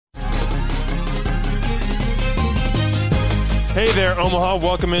Hey there, Omaha.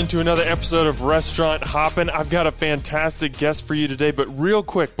 Welcome into another episode of Restaurant Hoppin'. I've got a fantastic guest for you today, but real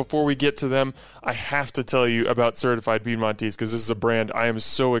quick, before we get to them, I have to tell you about Certified Piedmontese because this is a brand I am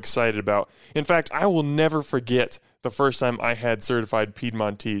so excited about. In fact, I will never forget the first time I had Certified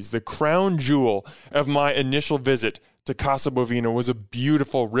Piedmontese. The crown jewel of my initial visit to Casa Bovina was a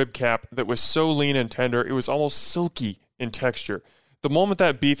beautiful rib cap that was so lean and tender, it was almost silky in texture. The moment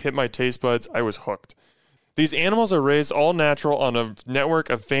that beef hit my taste buds, I was hooked. These animals are raised all natural on a network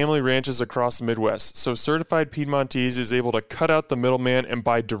of family ranches across the Midwest, so Certified Piedmontese is able to cut out the middleman and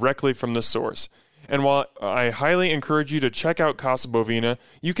buy directly from the source. And while I highly encourage you to check out Casa Bovina,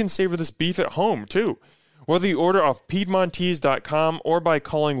 you can savor this beef at home, too. Whether you order off Piedmontese.com or by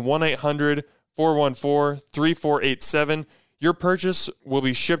calling 1-800-414-3487, your purchase will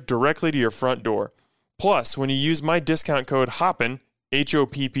be shipped directly to your front door. Plus, when you use my discount code HOPPEN,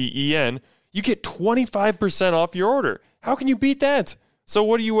 HOPPEN, you get 25% off your order. How can you beat that? So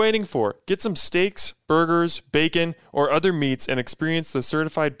what are you waiting for? Get some steaks, burgers, bacon, or other meats and experience the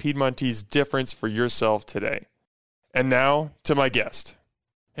Certified Piedmontese difference for yourself today. And now, to my guest.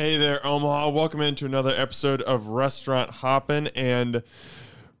 Hey there, Omaha. Welcome into another episode of Restaurant Hoppin', and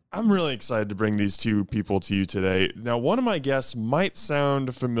I'm really excited to bring these two people to you today. Now, one of my guests might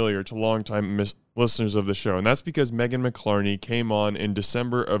sound familiar to longtime listeners of the show, and that's because Megan McLarney came on in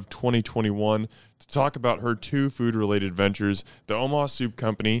December of 2021 to talk about her two food-related ventures, the Omaha Soup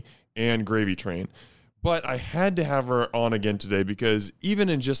Company and Gravy Train. But I had to have her on again today because even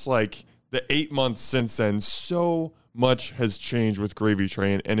in just like the 8 months since then, so much has changed with Gravy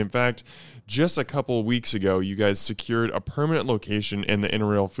Train. And in fact, just a couple of weeks ago, you guys secured a permanent location in the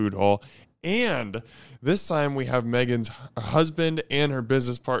Interrail Food Hall. And this time we have Megan's husband and her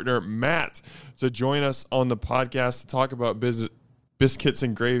business partner, Matt, to join us on the podcast to talk about biscuits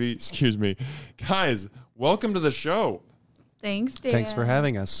and gravy. Excuse me. Guys, welcome to the show. Thanks, Dan. Thanks for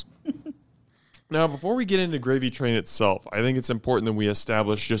having us. Now, before we get into Gravy Train itself, I think it's important that we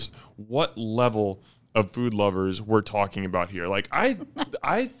establish just what level of food lovers we're talking about here. Like, I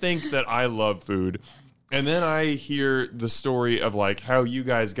think that I love food, and then I hear the story of like how you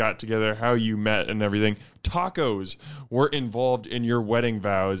guys got together, how you met and everything. Tacos were involved in your wedding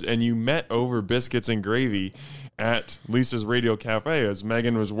vows, and you met over biscuits and gravy at Lisa's Radio Cafe as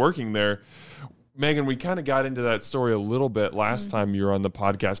Megan was working there. Megan, we kind of got into that story a little bit last time you were on the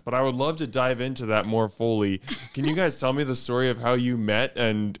podcast, but I would love to dive into that more fully. Can you guys tell me the story of how you met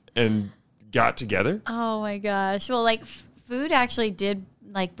and got together? Oh my gosh. Well, like food actually did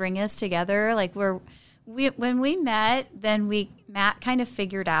like bring us together. Like when we met, then Matt kind of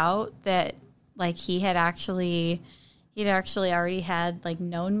figured out that like he'd actually already had like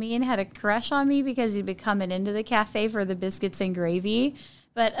known me and had a crush on me because he'd been coming into the cafe for the biscuits and gravy.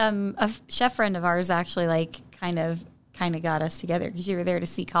 But a chef friend of ours actually like kind of got us together because you were there to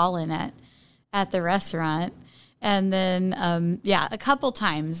see Colin at the restaurant. And then, a couple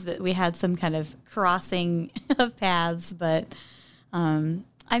times that we had some kind of crossing of paths. But,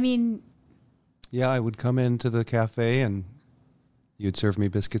 Yeah, I would come into the cafe and you'd serve me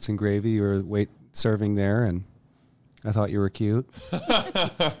biscuits and gravy or wait serving there. And I thought you were cute.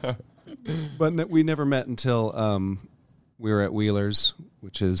 But we never met until we were at Wheeler's,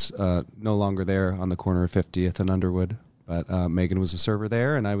 which is no longer there on the corner of 50th and Underwood. But Megan was a server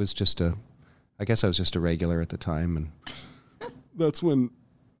there, and I was just a regular at the time, and that's when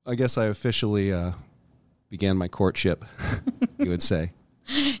I guess I officially began my courtship, you would say.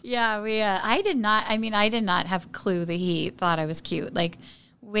 Yeah, I did not have a clue that he thought I was cute. Like,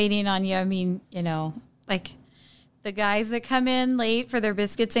 waiting on you, like, the guys that come in late for their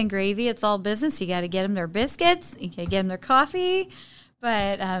biscuits and gravy, it's all business. You got to get them their biscuits, you got to get them their coffee.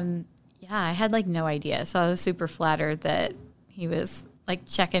 But, I had, like, no idea. So I was super flattered that he was like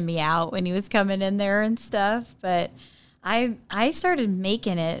checking me out when he was coming in there and stuff. But I started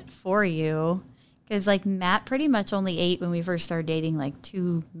making it for you because like Matt pretty much only ate when we first started dating like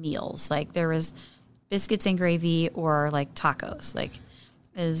 2 meals. Like there was biscuits and gravy or like tacos, like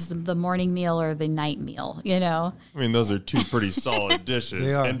is the morning meal or the night meal, you know? I mean, those are 2 pretty solid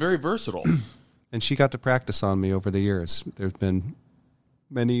dishes and very versatile. And she got to practice on me over the years. There's been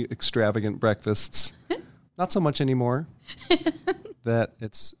many extravagant breakfasts. Not so much anymore. That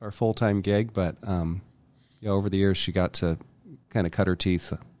it's our full-time gig, but over the years she got to kind of cut her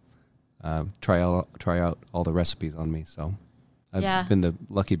teeth, try out all the recipes on me. So I've been the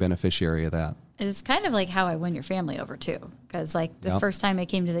lucky beneficiary of that. It's kind of like how I won your family over too, because like the first time I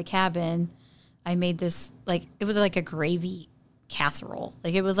came to the cabin, I made this like it was like a gravy casserole.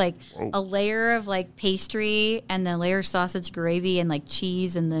 Like it was like a layer of like pastry and then a layer of sausage gravy and like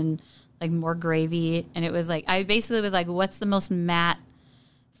cheese and then like more gravy. And it was like, I basically was like, what's the most Matt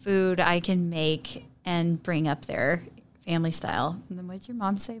food I can make and bring up there, family style? And then what did your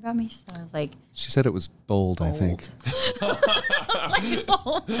mom say about me? I was like, She said it was bold. I think.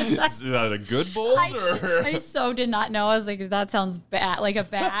 Is that a good bold? Or? I so did not know. I was like, that sounds bad, like a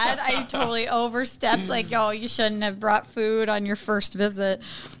bad. I totally overstepped. Like, oh, you shouldn't have brought food on your first visit.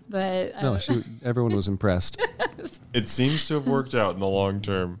 But No, everyone was impressed. It seems to have worked out in the long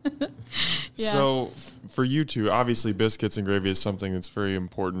term. Yeah. So for you two, obviously biscuits and gravy is something that's very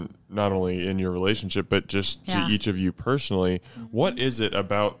important, not only in your relationship, but just to each of you personally. What is it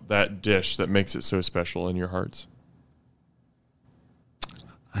about that dish that makes it so special in your hearts?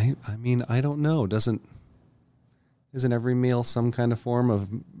 I mean, I don't know. Isn't every meal some kind of form of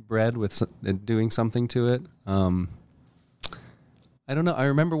bread with doing something to it? I don't know. I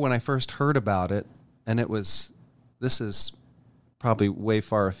remember when I first heard about it, and this is probably way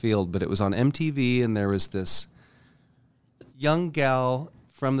far afield, but it was on MTV, and there was this young gal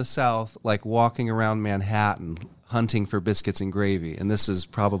from the South, like walking around Manhattan hunting for biscuits and gravy. And this is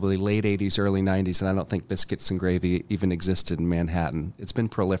probably late 80s, early 90s, and I don't think biscuits and gravy even existed in Manhattan. It's been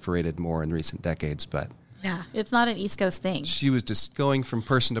proliferated more in recent decades, but yeah, it's not an East Coast thing. she was just going from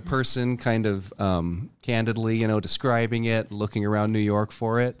person to person, kind of candidly, describing it, looking around New York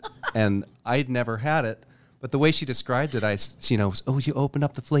for it. And I'd never had it. But the way she described it, you open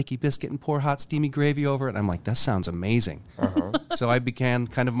up the flaky biscuit and pour hot steamy gravy over it. I'm like, that sounds amazing. So I began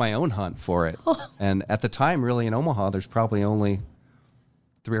kind of my own hunt for it. And at the time, really, in Omaha, there's probably only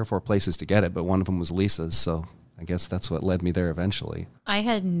 3 or 4 places to get it, but one of them was Lisa's. So I guess that's what led me there eventually. I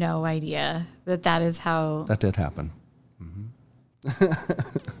had no idea that is how. That did happen.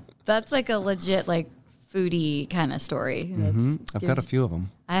 That's like a legit, like, foodie kind of story. I've got a few of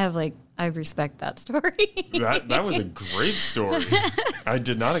them. I respect that story. That was a great story. I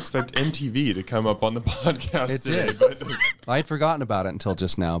did not expect MTV to come up on the podcast It today. did. But I'd forgotten about it until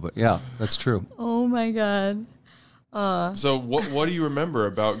just now, but yeah, that's true. Oh my God. so what do you remember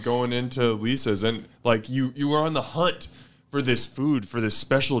about going into Lisa's? And like you were on the hunt for this food, for this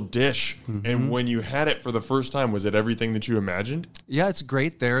special dish. And when you had it for the first time, was it everything that you imagined? Yeah, it's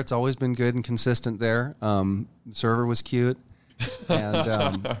great there. It's always been good and consistent there. The server was cute. And,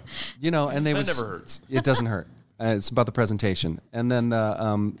 and they That would... never hurts. It doesn't hurt. It's about the presentation. And then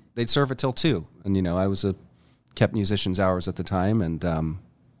they'd serve it till 2. And, I kept musicians hours at the time and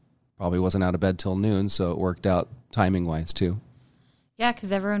probably wasn't out of bed till noon. So it worked out timing-wise, too. Yeah,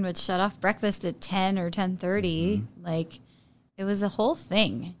 because everyone would shut off breakfast at 10 or 10:30. Like, it was a whole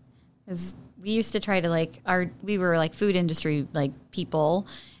thing. Because we used to try to, we were, like, food industry, like, people.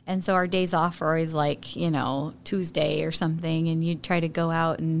 And so our days off were always, like, Tuesday or something. And you'd try to go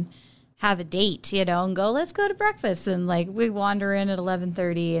out and have a date, and go, let's go to breakfast. And, like, we wander in at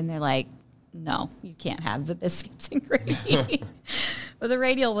 11:30, and they're like, no, you can't have the biscuits and gravy. But the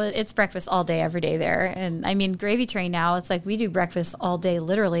Radial, it's breakfast all day, every day there. And, I mean, Gravy Train now, it's like we do breakfast all day,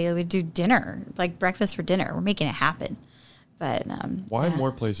 literally. We do dinner, like breakfast for dinner. We're making it happen. But Why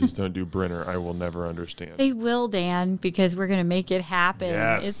more places don't do Brenner, I will never understand. they will, Dan, because we're going to make it happen.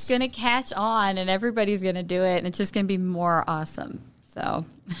 Yes. It's going to catch on, and everybody's going to do it, and it's just going to be more awesome. So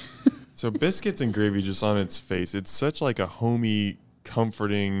biscuits and gravy, just on its face, it's such like a homey,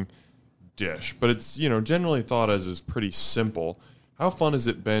 comforting dish. But it's, generally thought as pretty simple. How fun has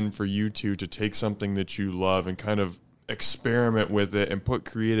it been for you two to take something that you love and kind of experiment with it and put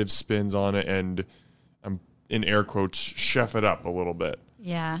creative spins on it and, in air quotes, chef it up a little bit?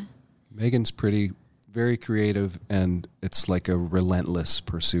 yeah. Megan's very creative, and it's like a relentless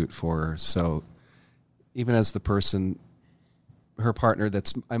pursuit for her. So even as the person, her partner,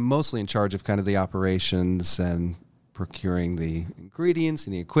 I'm mostly in charge of kind of the operations and procuring the ingredients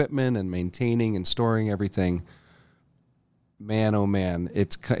and the equipment and maintaining and storing everything. Man, oh man,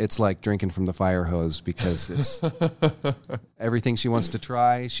 it's like drinking from the fire hose, because it's everything she wants to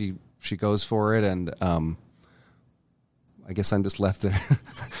try. She goes for it, and I guess I'm just left there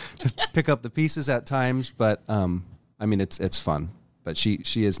to pick up the pieces at times. But it's fun. But she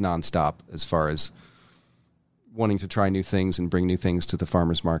is nonstop as far as wanting to try new things and bring new things to the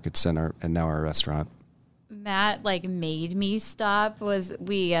farmers markets and now our restaurant. Matt made me stop. Was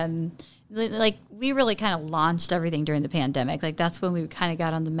we really kind of launched everything during the pandemic. Like, that's when we kind of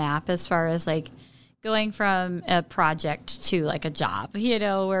got on the map as far as going from a project to a job,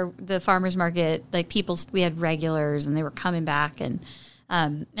 where the farmers market, we had regulars and they were coming back, and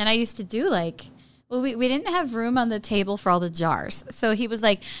I used to do we didn't have room on the table for all the jars. So he was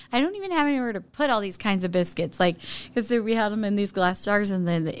like, I don't even have anywhere to put all these kinds of biscuits. Because we had them in these glass jars, and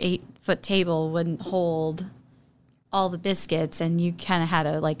then the 8-foot table wouldn't hold all the biscuits, and you kind of had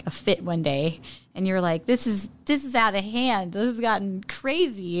a fit one day, and you're like, this is out of hand. This has gotten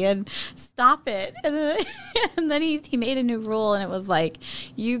crazy, and stop it. And then he made a new rule, and it was like,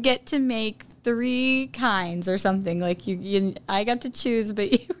 you get to make 3 kinds or something. Like I got to choose,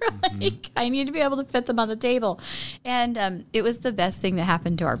 but you were like, I need to be able to fit them on the table. And it was the best thing that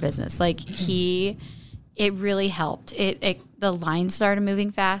happened to our business. Like it really helped. The line started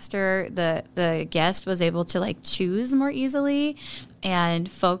moving faster. The guest was able to like choose more easily and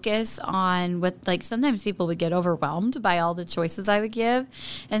focus on what, like, sometimes people would get overwhelmed by all the choices I would give.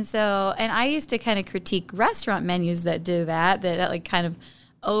 And I used to kind of critique restaurant menus that do that like kind of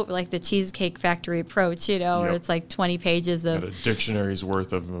like the Cheesecake Factory approach, where it's like 20 pages of a dictionary's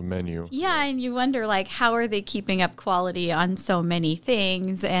worth of a menu. Yeah, and you wonder, like, how are they keeping up quality on so many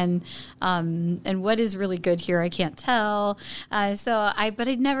things, and what is really good here? I can't tell. But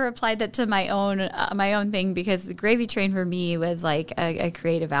I never applied that to my own thing, because the Gravy Train for me was like a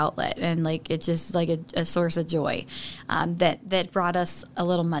creative outlet, and like it's just like a source of joy that brought us a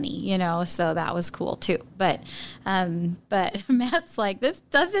little money, So that was cool too. But Matt's like, this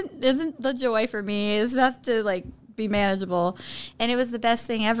isn't the joy for me. This has to like be manageable. And it was the best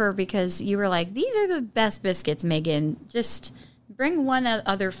thing ever, because you were like, these are the best biscuits, Megan. Just bring one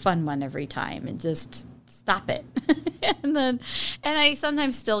other fun one every time and just stop it. and I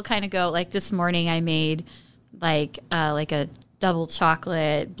sometimes still kind of go, like this morning I made like a double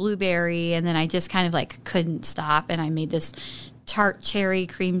chocolate blueberry, and then I just kind of like couldn't stop, and I made this tart cherry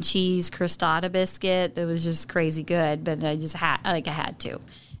cream cheese crostata biscuit that was just crazy good, but I had to.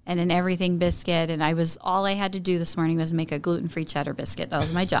 And an everything biscuit, and all I had to do this morning was make a gluten-free cheddar biscuit. That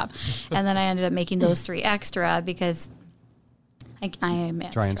was my job. And then I ended up making those 3 extra, because I am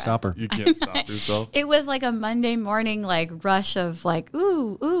extra. Try and stop her. You can't stop yourself. It was like a Monday morning like rush of like,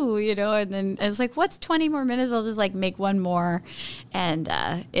 ooh, and then it's like, what's 20 more minutes? I'll just like make one more. And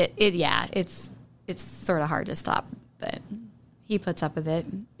it's sort of hard to stop, but he puts up with it.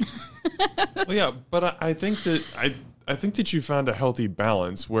 Well, yeah, but I think that I think that you found a healthy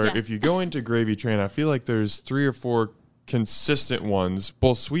balance where if you go into Gravy Train, I feel like there's 3 or 4 consistent ones,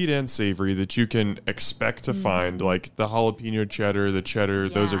 both sweet and savory, that you can expect to find, like the jalapeno cheddar, the cheddar.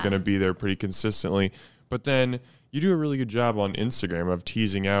 Those are going to be there pretty consistently. But then you do a really good job on Instagram of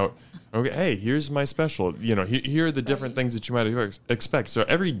teasing out, okay, hey, here's my special. Here are the different things that you might expect. So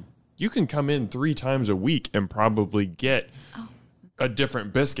you can come in 3 times a week and probably get a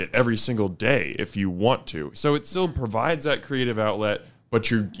different biscuit every single day if you want to. So it still provides that creative outlet,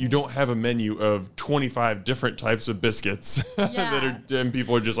 but you don't have a menu of 25 different types of biscuits and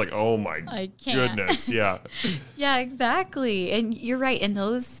people are just like, oh my goodness. Yeah. Yeah, exactly. And you're right. And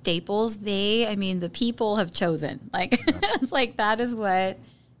those staples, the people have chosen. Like, it's like, that is what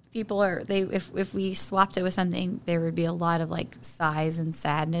people are. If we swapped it with something, there would be a lot of like sighs and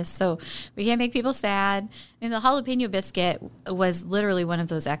sadness. So we can't make people sad. And the jalapeno biscuit was literally one of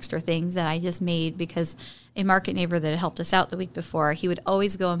those extra things that I just made because a market neighbor that had helped us out the week before, he would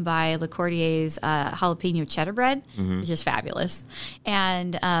always go and buy Le Cordier's jalapeno cheddar bread, which is fabulous.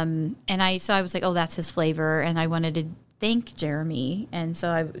 And I was like, oh, that's his flavor. And I wanted to thank Jeremy. And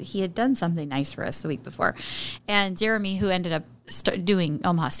so he had done something nice for us the week before. And Jeremy, who ended up doing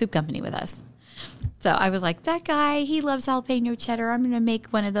Omaha Soup Company with us. So I was like, that guy, he loves jalapeno cheddar. I'm going to make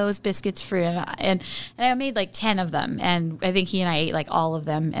one of those biscuits for him. And I made like 10 of them. And I think he and I ate like all of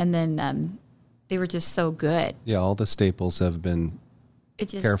them. And then they were just so good. Yeah, all the staples have been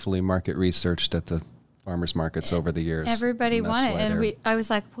carefully market researched at the farmers markets over the years. Everybody wanted it. And I was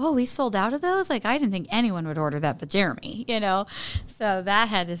like, whoa, we sold out of those? Like, I didn't think anyone would order that but Jeremy, So that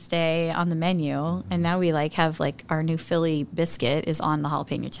had to stay on the menu. And now we like have like our new Philly biscuit is on the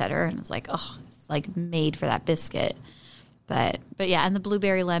jalapeno cheddar. And it's like, oh, it's like made for that biscuit. But yeah, and the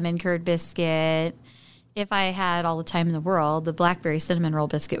blueberry lemon curd biscuit. If I had all the time in the world, the blackberry cinnamon roll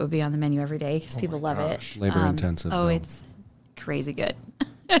biscuit would be on the menu every day because people love it. Labor intensive. Oh, it's crazy good.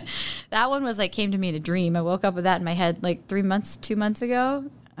 That one was like, came to me in a dream. I woke up with that in my head like 2 months ago.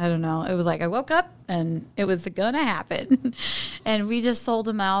 I don't know. It was like I woke up and it was going to happen. And we just sold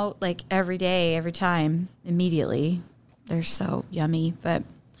them out like every day, every time, immediately. They're so yummy. But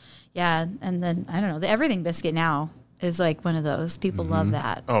yeah, and then I don't know. The everything biscuit now is like one of those. People love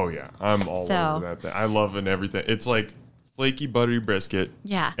that. Oh, yeah. I'm all over that. I love it and everything. It's like flaky, buttery brisket.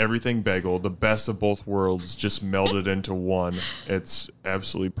 Yeah. Everything bagel. The best of both worlds just melded into one. It's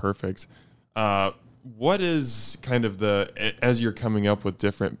absolutely perfect. What is kind of as you're coming up with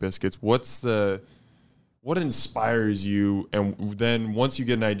different biscuits, what's the what inspires you? And then once you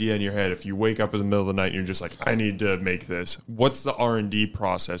get an idea in your head, if you wake up in the middle of the night and you're just like, I need to make this, what's the R&D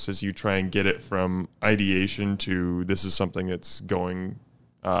process as you try and get it from ideation to this is something that's going,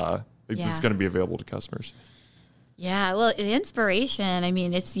 it's going to be available to customers? Yeah, well, the inspiration, I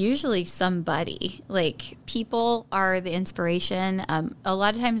mean, it's usually somebody. Like, people are the inspiration. A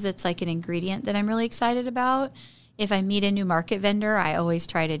lot of times it's like an ingredient that I'm really excited about. If I meet a new market vendor, I always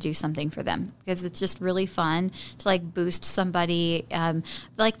try to do something for them because it's just really fun to like boost somebody.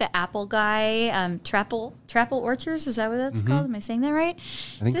 Like the apple guy, Trapple Orchards, is that what that's called? Am I saying that right?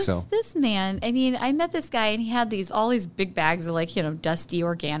 I think so. This man, I mean, I met this guy and he had all these big bags of like, dusty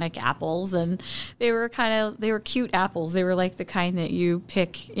organic apples, and they were cute apples. They were like the kind that you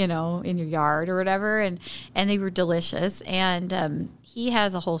pick, in your yard or whatever, and they were delicious. And he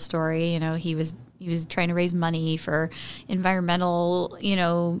has a whole story. He was trying to raise money for environmental,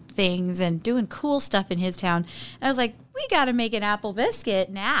 things and doing cool stuff in his town. And I was like, we got to make an apple biscuit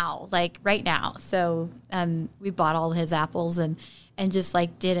now, like right now. So we bought all his apples and just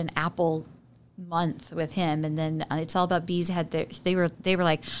like did an apple month with him. And then It's All About Bees they were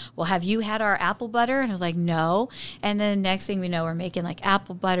like, well, have you had our apple butter? And I was like, no. And then next thing we know, we're making like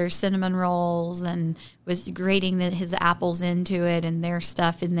apple butter cinnamon rolls and was grating his apples into it and their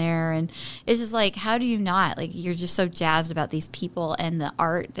stuff in there. And it's just like, how do you not? Like, you're just so jazzed about these people and the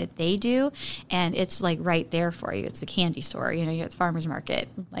art that they do. And it's like right there for you. It's a candy store, you're at the farmer's market,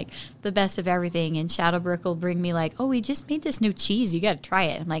 like the best of everything. And Shadowbrook will bring me like, oh, we just made this new cheese. You got to try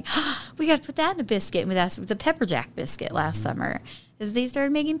it. I'm like, oh, we got to put that in a biscuit. And that's the pepper jack biscuit last summer. As they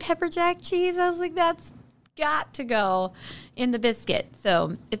started making pepper jack cheese, I was like, that's got to go in the biscuit.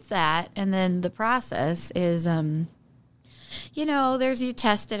 So it's that. And then the process is, you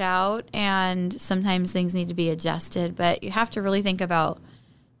test it out, and sometimes things need to be adjusted, but you have to really think about,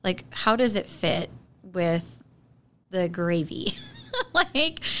 like, how does it fit with the gravy?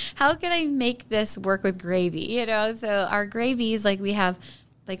 Like, how can I make this work with gravy? So our gravies, like, we have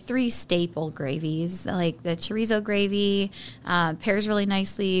like 3 staple gravies, like the chorizo gravy pairs really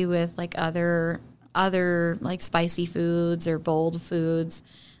nicely with like other like spicy foods or bold foods.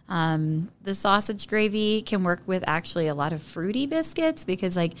 The sausage gravy can work with actually a lot of fruity biscuits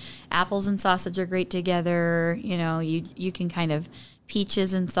because like apples and sausage are great together. You can kind of,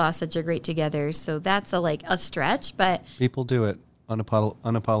 peaches and sausage are great together. So that's a stretch, but people do it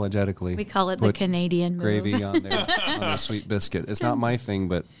unapologetically. We call it the Canadian move. Gravy on their sweet biscuit. It's not my thing,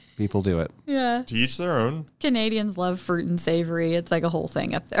 but people do it. Yeah. To each their own. Canadians love fruit and savory. It's like a whole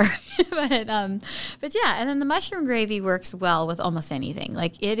thing up there. But yeah, and then the mushroom gravy works well with almost anything.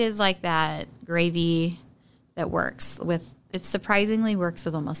 Like, it is like that gravy that works with, it surprisingly works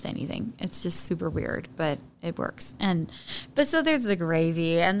with almost anything. It's just super weird, but it works. But so there's the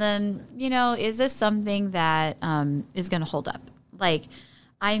gravy, and then, is this something that is going to hold up? Like,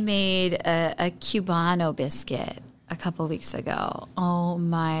 I made a Cubano biscuit a couple weeks ago. Oh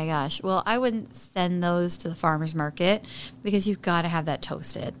my gosh. Well, I wouldn't send those to the farmer's market because you've got to have that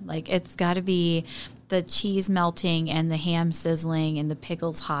toasted. Like, it's got to be the cheese melting and the ham sizzling and the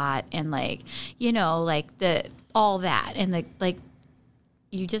pickles hot and like all that. And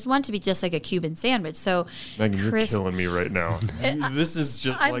you just want to be just like a Cuban sandwich. So Megan, you're killing me right now. This is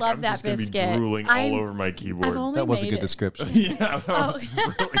just I like, love I'm that just going to be biscuit. drooling all over my keyboard. That was a good description. Yeah, that was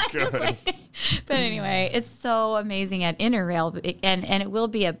really good. But anyway, it's so amazing at Interrail, and it will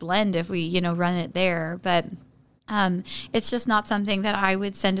be a blend if we, run it there. But it's just not something that I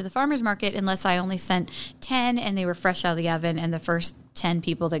would send to the farmer's market unless I only sent 10 and they were fresh out of the oven, and the first 10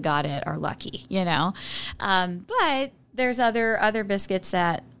 people that got it are lucky, But there's other biscuits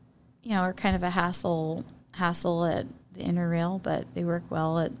that, are kind of a hassle at the Interrail, but they work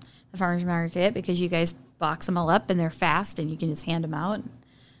well at the farmer's market because you guys box them all up and they're fast and you can just hand them out.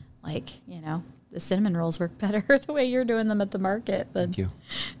 Like, the cinnamon rolls work better the way you're doing them at the market than Thank you.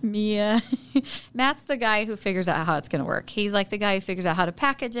 me. Matt's the guy who figures out how it's going to work. He's like the guy who figures out how to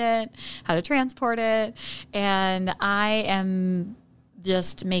package it, how to transport it, and I am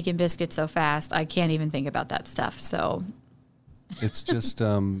just making biscuits so fast I can't even think about that stuff. So it's just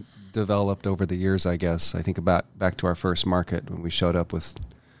developed over the years, I guess. I think about back to our first market when we showed up with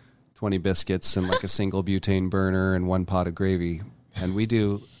 20 biscuits and like a single butane burner and 1 pot of gravy, and we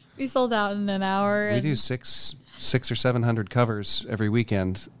sold out in an hour. We do 600 or 700 covers every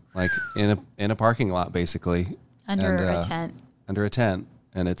weekend, like in a parking lot, basically under a tent. Under a tent,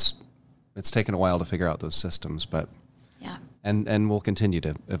 and it's taken a while to figure out those systems, but yeah, and we'll continue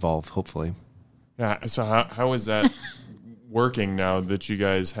to evolve, hopefully. Yeah. So how is that working now that you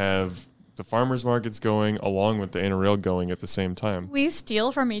guys have the farmers market's going along with the Inner Rail going at the same time. We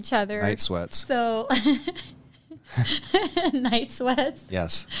steal from each other. Night sweats. So night sweats.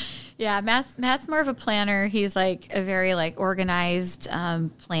 Yes. Yeah, Matt's more of a planner. He's like a very like organized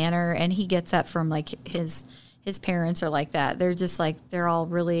planner, and he gets that from like his parents are like that. They're just like they're all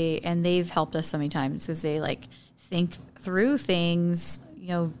really, and they've helped us so many times because they like think through things,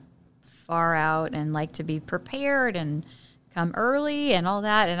 far out and like to be prepared and come early and all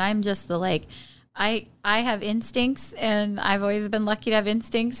that. And I'm just the like, I have instincts, and I've always been lucky to have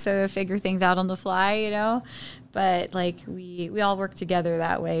instincts, so to figure things out on the fly, But like we all work together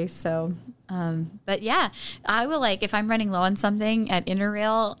that way. So, but yeah, I will like if I'm running low on something at Inner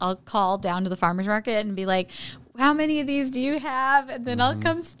Rail, I'll call down to the farmers market and be like, how many of these do you have? And then I'll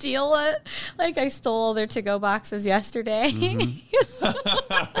come steal it. Like I stole all their to-go boxes yesterday.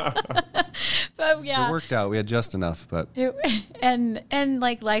 But yeah, it worked out. We had just enough, but and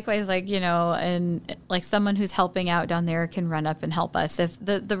like likewise, like and like someone who's helping out down there can run up and help us if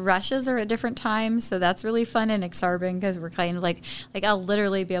the rushes are at different times. So that's really fun and exciting because we're kind of like I'll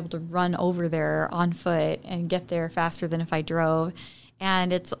literally be able to run over there on foot and get there faster than if I drove.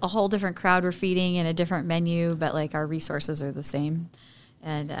 And it's a whole different crowd we're feeding and a different menu, but like our resources are the same.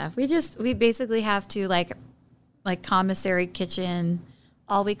 And we basically have to like commissary kitchen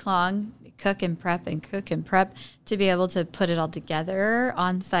all week long, cook and prep to be able to put it all together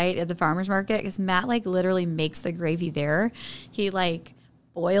on site at the farmer's market. Because Matt like literally makes the gravy there. He like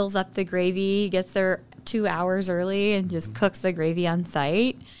boils up the gravy, gets there 2 hours early and just cooks the gravy on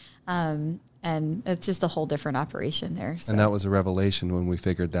site. And it's just a whole different operation there. So. And that was a revelation when we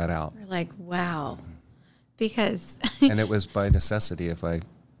figured that out. We're like, wow. Because and it was by necessity, if I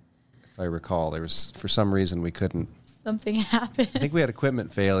recall. There was, for some reason, we couldn't. Something happened. I think we had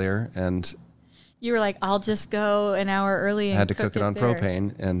equipment failure, and you were like, I'll just go an hour early and had to cook it on there.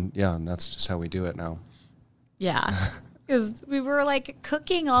 propane. And that's just how we do it now. Yeah. Because we were like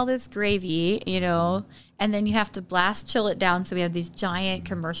cooking all this gravy, and then you have to blast chill it down. So we have these giant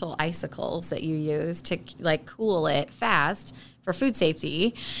commercial icicles that you use to like cool it fast for food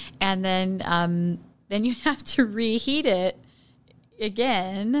safety. And then you have to reheat it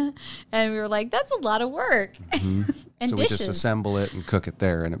again. And we were like, that's a lot of work. Mm-hmm. And so dishes. we just assemble it and cook it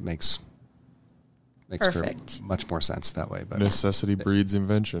there, and it makes Perfect. for much more sense that way. But Necessity breeds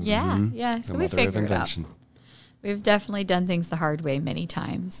invention. Yeah, yeah. So the we mother of figured it out. invention. We've definitely done things the hard way many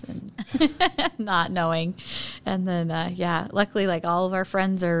times and not knowing. And then, luckily, like all of our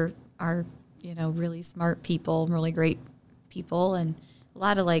friends are really smart people, really great people. And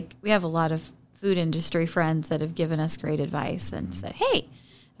we have a lot of food industry friends that have given us great advice and said, hey,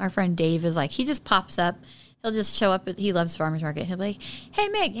 our friend Dave is like, he just pops up. He'll just show up. He loves farmers market. He'll be like, hey,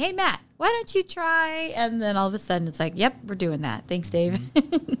 Meg, hey, Matt, why don't you try? And then all of a sudden it's like, yep, we're doing that. Thanks, Dave.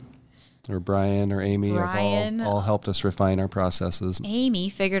 Or Brian or Amy have all helped us refine our processes. Amy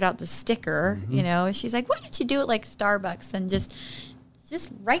figured out the sticker, she's like, why don't you do it like Starbucks and just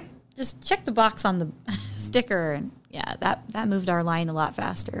check the box on the sticker. And yeah, that moved our line a lot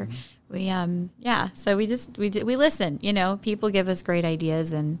faster. We, so we listen, people give us great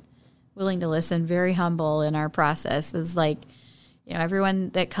ideas and willing to listen, very humble in our process is like, everyone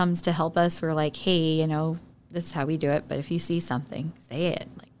that comes to help us, we're like, hey, this is how we do it. But if you see something, say it,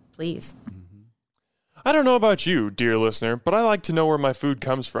 like, please. I don't know about you, dear listener, but I like to know where my food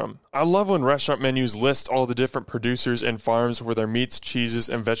comes from. I love when restaurant menus list all the different producers and farms where their meats, cheeses,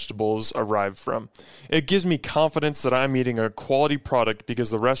 and vegetables arrive from. It gives me confidence that I'm eating a quality product because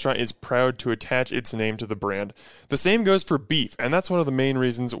the restaurant is proud to attach its name to the brand. The same goes for beef, and that's one of the main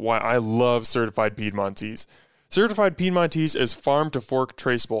reasons why I love Certified Piedmontese. Certified Piedmontese is farm-to-fork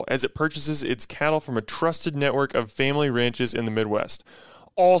traceable as it purchases its cattle from a trusted network of family ranches in the Midwest.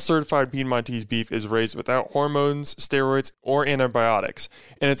 All certified Piedmontese beef is raised without hormones, steroids, or antibiotics,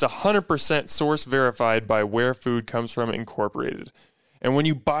 and it's 100% source verified by Where Food Comes From Incorporated. And when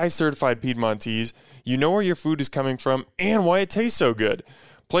you buy certified Piedmontese, you know where your food is coming from and why it tastes so good.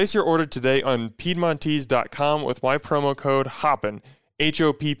 Place your order today on Piedmontese.com with my promo code HOPPEN,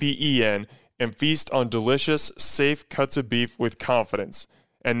 HOPPEN, and feast on delicious, safe cuts of beef with confidence.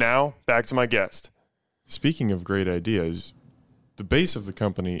 And now, back to my guest. Speaking of great ideas, the base of the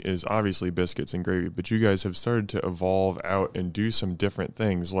company is obviously biscuits and gravy, but you guys have started to evolve out and do some different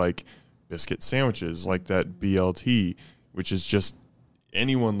things like biscuit sandwiches, like that BLT, which is just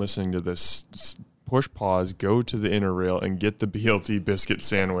anyone listening to this, push pause, go to the Inner Rail and get the BLT biscuit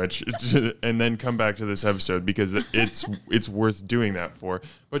sandwich and then come back to this episode because it's worth doing that for.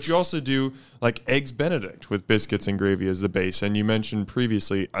 But you also do like Eggs Benedict with biscuits and gravy as the base. And you mentioned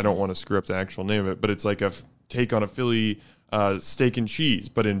previously, I don't want to screw up the actual name of it, but it's like a take on a Philly steak and cheese,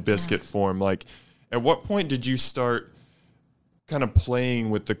 but in biscuit form. Like, at what point did you start kind of playing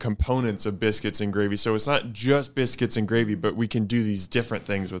with the components of biscuits and gravy? So it's not just biscuits and gravy, but we can do these different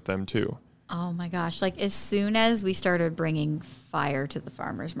things with them too. Oh my gosh. Like as soon as we started bringing fire to the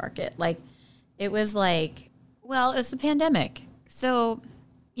farmer's market, like it was like, well, it's the pandemic. So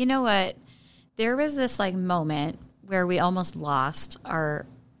you know what? There was this like moment where we almost lost our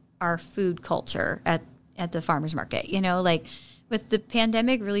food culture at the farmer's market, you know, like with the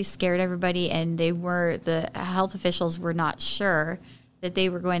pandemic really scared everybody, and the health officials were not sure that they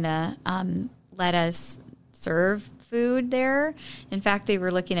were going to let us serve food there. In fact, they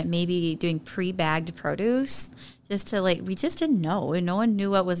were looking at maybe doing pre-bagged produce just to we just didn't know, and no one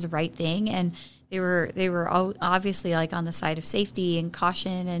knew what was the right thing. And they were obviously like on the side of safety and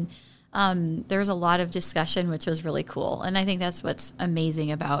caution. And there was a lot of discussion, which was really cool. And I think that's what's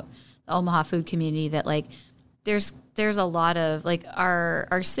amazing about the Omaha food community, that like, there's a lot of like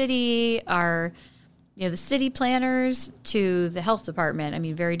our city, the city planners to the health department. I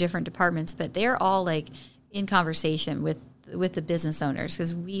mean, very different departments, but they're all like in conversation with the business owners,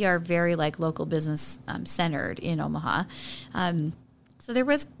 because we are very like local business centered in Omaha. So there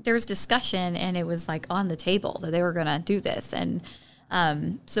was discussion, and it was like on the table that they were going to do this. And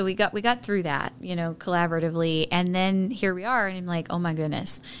so we got through that, you know, collaboratively. And then here we are, and I'm like, oh my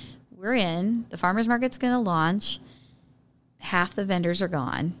goodness, the farmer's market's going to launch. Half the vendors are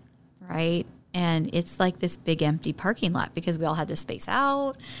gone, right? And it's like this big empty parking lot because we all had to space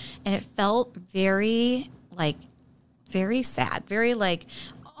out. And it felt very sad, very like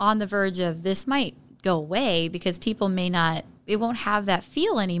on the verge of this might go away because people it won't have that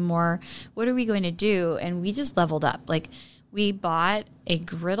feel anymore. What are we going to do? And we just leveled up. Like we bought a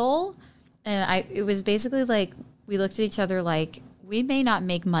griddle, and it was basically like, we looked at each other like, we may not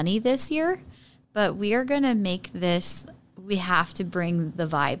make money this year, but we are going to make this. We have to bring the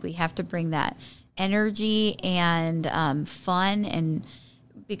vibe. We have to bring that energy and fun, and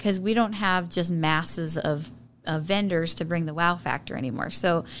because we don't have just masses of vendors to bring the wow factor anymore.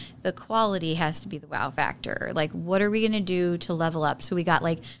 So the quality has to be the wow factor. Like, what are we going to do to level up? So we got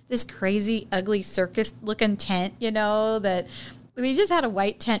like this crazy, ugly circus looking tent, you know, that we just had a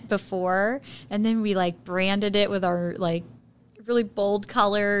white tent before, and then we like branded it with our like really bold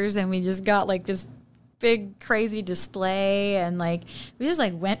colors, and we just got like this big crazy display, and like we just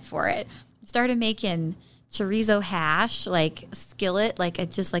like went for it. Started making chorizo hash, like skillet, like I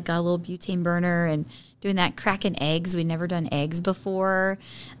just like got a little butane burner and doing that, cracking eggs. We'd never done eggs before.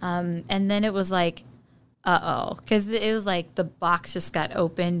 And then it was like, because it was like the box just got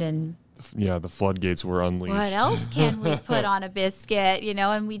opened, and yeah, the floodgates were unleashed. What else can we put on a biscuit? You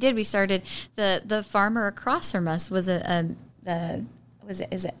know, and we did. We started the farmer across from us was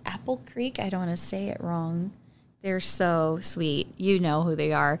is it Apple Creek? I don't want to say it wrong. They're so sweet. You know who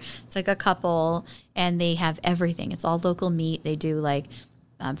they are. It's like a couple, and they have everything. It's all local meat. They do like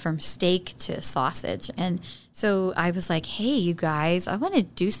from steak to sausage. And so I was like, hey, you guys, I want to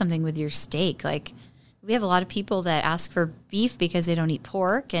do something with your steak. Like, we have a lot of people that ask for beef because they don't eat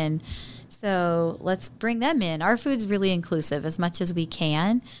pork, and so let's bring them in. Our food's really inclusive as much as we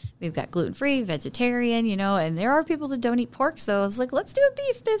can. We've got gluten-free, vegetarian, you know, and there are people that don't eat pork, so I was like, let's do a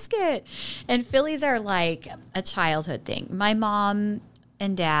beef biscuit. And Phillies are like a childhood thing. My mom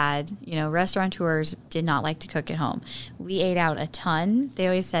and dad, you know, restaurateurs, did not like to cook at home. We ate out a ton. They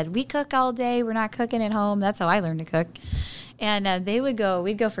always said, we cook all day, we're not cooking at home. That's how I learned to cook. And we'd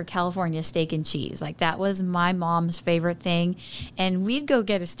go for California steak and cheese. Like, that was my mom's favorite thing. And we'd go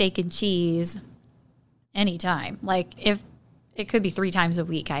get a steak and cheese anytime. Like, if it could be 3 times a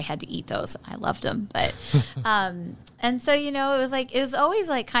week, I had to eat those. I loved them. But, and so, you know, it was always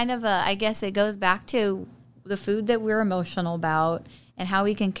like kind of I guess it goes back to the food that we're emotional about and how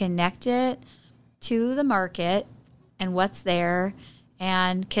we can connect it to the market and what's there,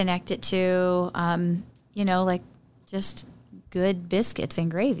 and connect it to, you know, like just good biscuits and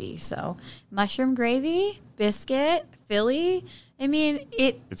gravy. So mushroom gravy, biscuit, Philly. I mean,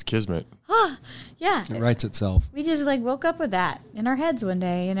 it's kismet. Yeah. It writes itself. We just like woke up with that in our heads one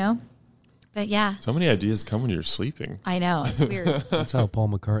day, you know? But yeah. So many ideas come when you're sleeping. I know. It's weird. That's how Paul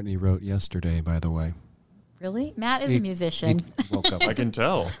McCartney wrote Yesterday, by the way. Really? Matt is a musician. He woke up. I can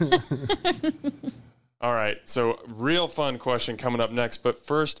tell. All right, so real fun question coming up next. But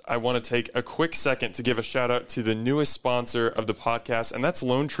first, I want to take a quick second to give a shout out to the newest sponsor of the podcast, and that's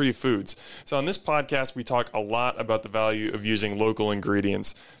Lone Tree Foods. So on this podcast, we talk a lot about the value of using local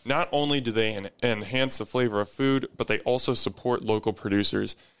ingredients. Not only do they enhance the flavor of food, but they also support local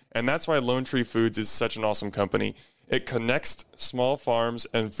producers. And that's why Lone Tree Foods is such an awesome company. It connects small farms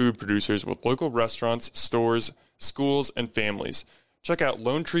and food producers with local restaurants, stores, schools, and families. Check out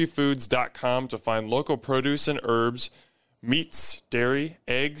LoneTreeFoods.com to find local produce and herbs, meats, dairy,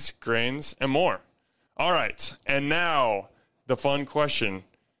 eggs, grains, and more. All right, and now the fun question.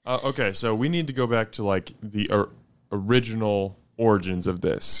 Okay, so we need to go back to like the original origins of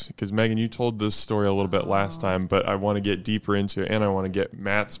this, because Megan, you told this story a little bit last time, but I want to get deeper into it, and I want to get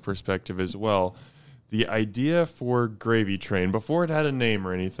Matt's perspective as well. The idea for Gravy Train, before it had a name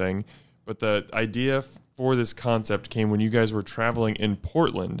or anything, but the idea for this concept came when you guys were traveling in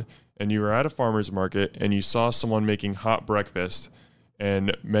Portland, and you were at a farmer's market, and you saw someone making hot breakfast.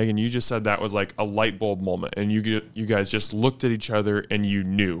 And Megan, you just said that was like a light bulb moment, and you guys just looked at each other and you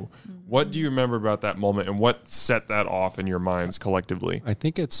knew. Mm-hmm. What do you remember about that moment, and what set that off in your minds collectively? I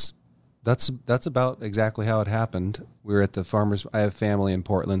think that's about exactly how it happened. We were at the farmers. I have family in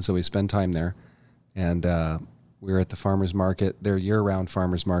Portland, so we spend time there, and we were at the farmers market. Their year-round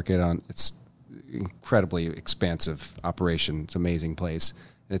farmers market. It's incredibly expansive operation. It's an amazing place,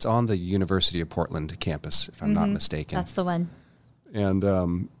 and it's on the University of Portland campus, if I'm not mistaken. That's the one. And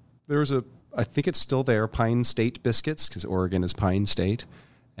there was I think it's still there, Pine State Biscuits, because Oregon is Pine State.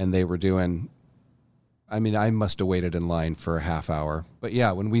 And they were doing, I mean, I must have waited in line for a half hour. But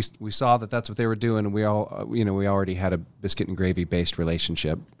yeah, when we saw that that's what they were doing, we all, we already had a biscuit and gravy based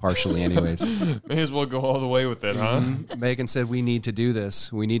relationship, partially anyways. May as well go all the way with it, huh? Megan said, we need to do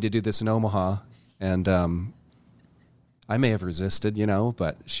this. We need to do this in Omaha. And I may have resisted,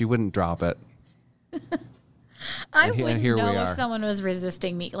 but she wouldn't drop it. I wouldn't know if someone was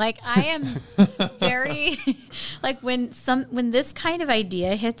resisting me. Like, I am very, like, when this kind of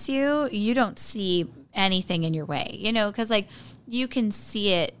idea hits you, you don't see anything in your way, because, like, you can see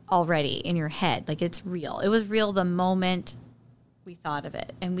it already in your head. Like, it's real. It was real the moment we thought of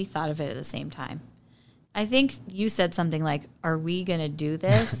it, and we thought of it at the same time. I think you said something like, are we going to do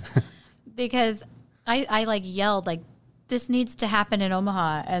this? Because I like, yelled, like, this needs to happen in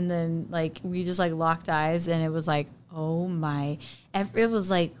Omaha. And then like, we just like locked eyes, and it was like, oh my, it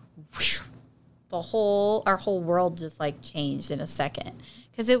was like, whoosh, our whole world just like changed in a second.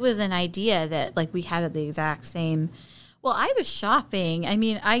 Cause it was an idea that like we had at the exact same, well, I was shopping. I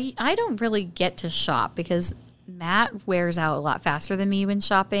mean, I don't really get to shop because Matt wears out a lot faster than me when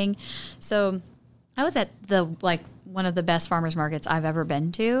shopping. So I was at one of the best farmers markets I've ever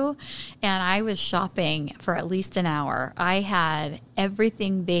been to, and I was shopping for at least an hour. I had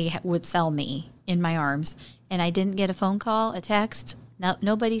everything they would sell me in my arms, and I didn't get a phone call, a text,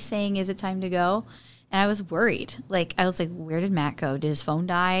 nobody saying, is it time to go? And I was worried. Like, I was like, where did Matt go? Did his phone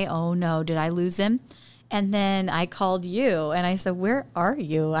die? Oh no, did I lose him? And then I called you, and I said, where are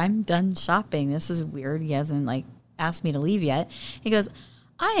you? I'm done shopping. This is weird. He hasn't like asked me to leave yet. He goes,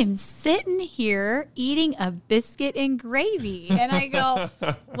 I am sitting here eating a biscuit and gravy. And I go,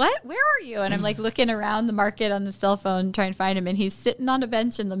 what? Where are you? And I'm like looking around the market on the cell phone trying to find him. And he's sitting on a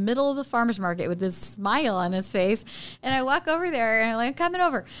bench in the middle of the farmer's market with this smile on his face. And I walk over there, and I'm like, coming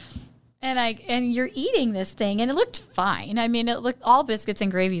over. And you're eating this thing, and it looked fine. I mean, it looked, all biscuits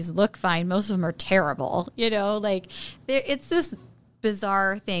and gravies look fine. Most of them are terrible. Like it's this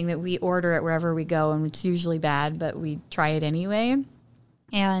bizarre thing that we order it wherever we go, and it's usually bad, but we try it anyway.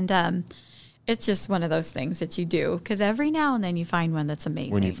 And it's just one of those things that you do, because every now and then you find one that's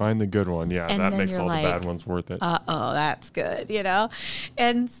amazing. When you find the good one, yeah, and that makes all the bad ones worth it. Oh, that's good,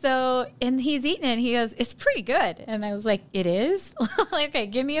 And he's eating it, and he goes, it's pretty good. And I was like, it is? Like, okay,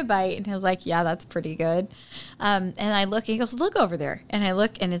 give me a bite. And he was like, yeah, that's pretty good. And I look, and he goes, look over there. And I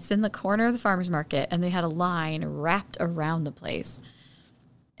look, and it's in the corner of the farmer's market, and they had a line wrapped around the place.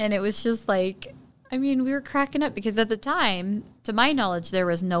 And it was just like, I mean, we were cracking up because at the time, to my knowledge, there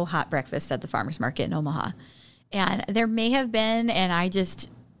was no hot breakfast at the farmer's market in Omaha. And there may have been, and I just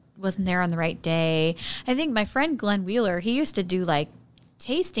wasn't there on the right day. I think my friend Glenn Wheeler, he used to do like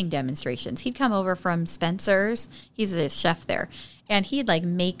tasting demonstrations. He'd come over from Spencer's. He's a chef there. And he'd like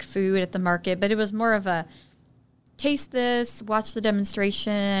make food at the market, but it was more of a taste this, watch the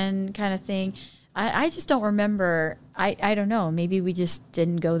demonstration kind of thing. I just don't remember. I don't know. Maybe we just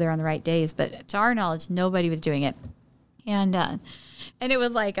didn't go there on the right days. But to our knowledge, nobody was doing it. And it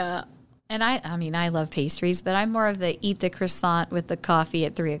was like I mean, I love pastries, but I'm more of the eat the croissant with the coffee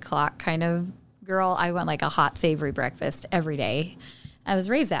at 3:00 kind of girl. I want like a hot, savory breakfast every day. I was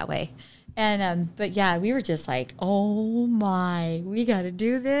raised that way. And but yeah, we were just like, oh my, we got to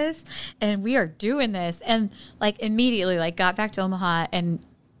do this, and we are doing this. And like immediately, like got back to Omaha and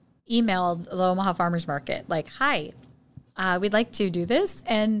emailed the Omaha Farmers Market, like, hi, we'd like to do this,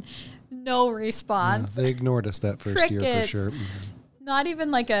 and no response. Yeah, they ignored us that first year for sure. Not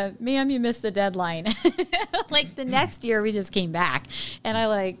even like a, ma'am, you missed the deadline. Like the next year we just came back, and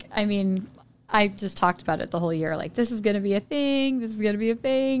I just talked about it the whole year. Like, this is going to be a thing. This is going to be a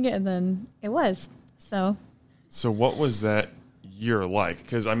thing. And then it was. So what was that year like?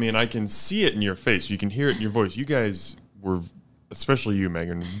 Because, I mean, I can see it in your face. You can hear it in your voice. You guys were, especially you,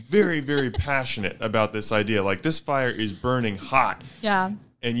 Megan, very, very passionate about this idea. Like, this fire is burning hot. yeah.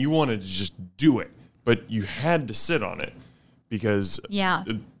 And you wanted to just do it. But you had to sit on it because Yeah.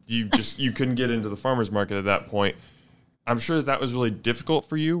 you couldn't get into the farmer's market at that point. I'm sure that was really difficult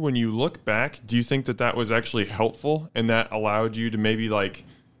for you. When you look back, do you think that was actually helpful and that allowed you to maybe like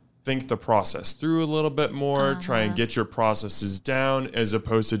think the process through a little bit more, try and get your processes down as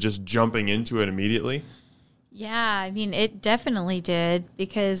opposed to just jumping into it immediately? Yeah, I mean, it definitely did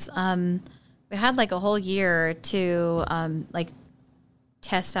because we had like a whole year to like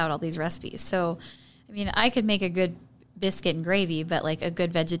test out all these recipes. So, I mean, I could make a good biscuit and gravy, but like a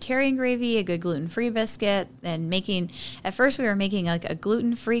good vegetarian gravy, a good gluten-free biscuit, and at first we were making like a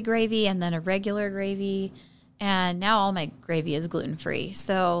gluten-free gravy and then a regular gravy, and now all my gravy is gluten-free.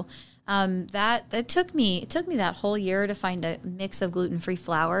 So that took me that whole year to find a mix of gluten-free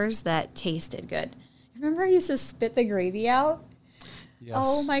flours that tasted good. Remember I used to spit the gravy out? Yes.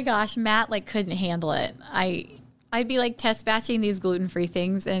 Oh my gosh, Matt like couldn't handle it. I'd be like test batching these gluten-free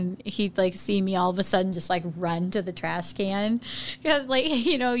things and he'd like see me all of a sudden just like run to the trash can. Because like,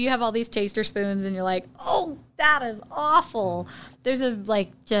 you know, you have all these taster spoons and you're like, oh, that is awful. There's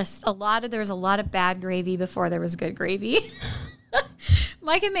a lot of bad gravy before there was good gravy.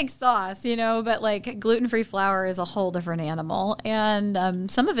 I can make sauce, you know, but like gluten-free flour is a whole different animal.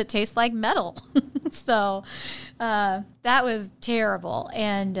 And some of it tastes like metal. So that was terrible.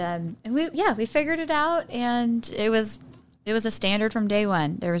 And we figured it out, and it was a standard from day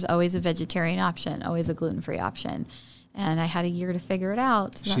one. There was always a vegetarian option, always a gluten-free option. And I had a year to figure it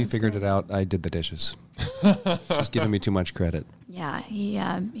out. So She figured it out. I did the dishes. She's giving me too much credit. Yeah,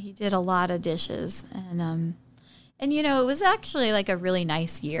 he did a lot of dishes. And you know, it was actually like a really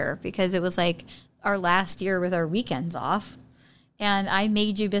nice year because it was like our last year with our weekends off. And I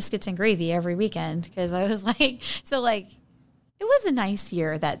made you biscuits and gravy every weekend because I was like, so like, it was a nice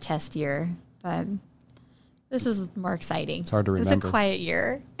year, that test year. But this is more exciting. It's hard to remember. It was a quiet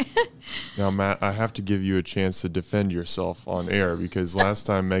year. Now, Matt, I have to give you a chance to defend yourself on air because last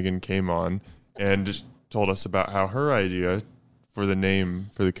time Megan came on and told us about how her idea for the name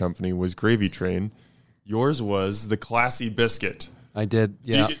for the company was Gravy Train. Yours was the Classy Biscuit. I did,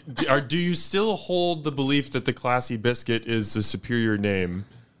 yeah. Do you still hold the belief that the Classy Biscuit is the superior name,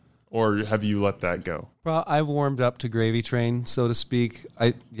 or have you let that go? Well, I've warmed up to Gravy Train, so to speak.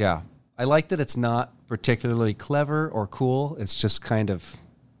 I like that it's not particularly clever or cool. It's just kind of...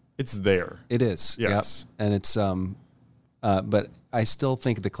 It's there. It is, yes. Yep. And it's... but I still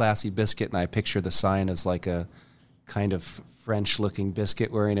think the Classy Biscuit, and I picture the sign as like a kind of French-looking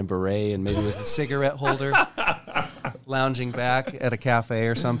biscuit wearing a beret and maybe with a cigarette holder, lounging back at a cafe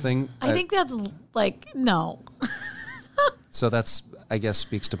or something. I think that's like, no. So that's, I guess,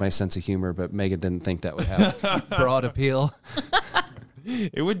 speaks to my sense of humor, but Megan didn't think that would have broad appeal.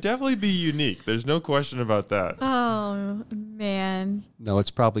 It would definitely be unique. There's no question about that. Oh, man. No,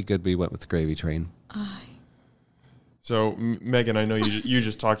 it's probably good we went with Gravy Train. So, Megan, I know you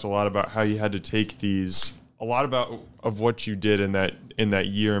just talked a lot about how you had to take these... A lot of what you did in that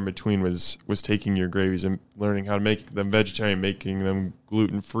year in between was taking your gravies and learning how to make them vegetarian, making them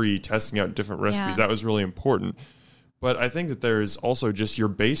gluten-free, testing out different recipes. Yeah. That was really important. But I think that there is also just your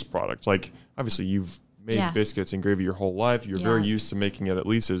base product. Like, obviously, you've made biscuits and gravy your whole life. You're very used to making it at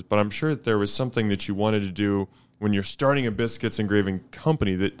Lisa's. But I'm sure that there was something that you wanted to do when you're starting a biscuits and gravy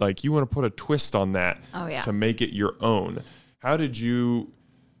company that, like, you want to put a twist on that to make it your own. How did you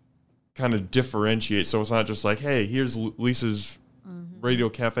kind of differentiate so it's not just like, hey, here's Lisa's Radio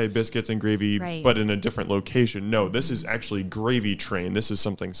Cafe biscuits and gravy, but in a different location? No, this is actually Gravy Train. This is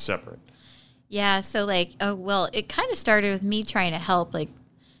something separate. Yeah, so like, it kind of started with me trying to help. Like,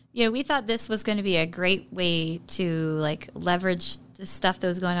 you know, we thought this was going to be a great way to like leverage the stuff that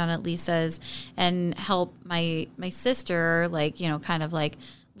was going on at Lisa's and help my sister, like, you know, kind of like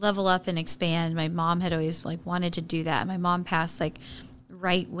level up and expand. My mom had always like wanted to do that. My mom passed like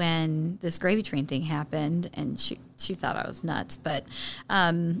right when this Gravy Train thing happened, and she thought I was nuts. But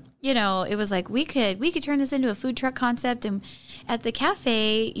you know, it was like we could turn this into a food truck concept. And at the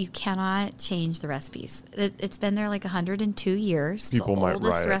cafe, you cannot change the recipes. It's been there like 102 years. People might riot. It's the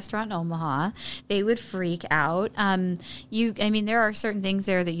oldest restaurant in Omaha. They would freak out. I mean, there are certain things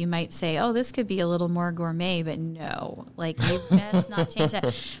there that you might say, oh, this could be a little more gourmet, but no, like you best not change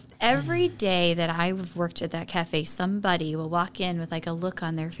that. Every day that I've worked at that cafe, somebody will walk in with like a look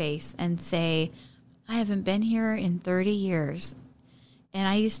on their face and say, I haven't been here in 30 years. And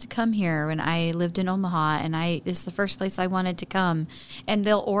I used to come here when I lived in Omaha, and it's the first place I wanted to come. And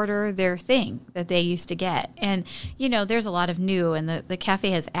they'll order their thing that they used to get. And, you know, there's a lot of new, and the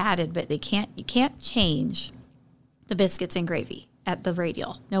cafe has added, but you can't change the biscuits and gravy at the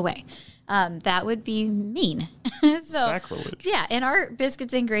Radial. No way. That would be mean. Sacrilege. Yeah, and our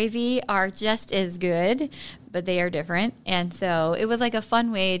biscuits and gravy are just as good, but they are different. And so it was like a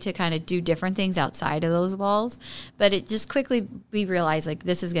fun way to kind of do different things outside of those walls. But it just quickly, we realized, like,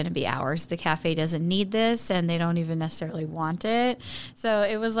 this is going to be ours. The cafe doesn't need this, and they don't even necessarily want it. So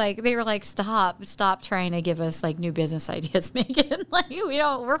it was like, they were like, stop trying to give us, like, new business ideas, Megan. Like,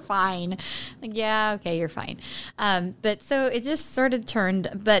 we're fine. Like, yeah, okay, you're fine. But so it just sort of turned,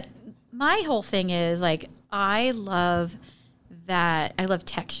 but my whole thing is, like, I love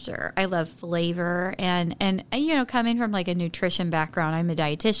texture. I love flavor. And you know, coming from, like, a nutrition background, I'm a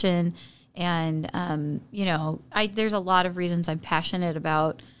dietitian. And, you know, there's a lot of reasons I'm passionate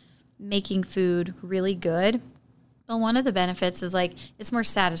about making food really good. But one of the benefits is, like, it's more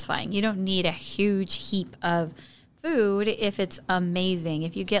satisfying. You don't need a huge heap of food if it's amazing.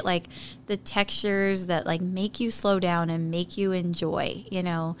 If you get, like, the textures that, like, make you slow down and make you enjoy, you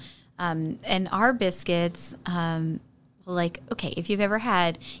know. And our biscuits, like, okay, if you've ever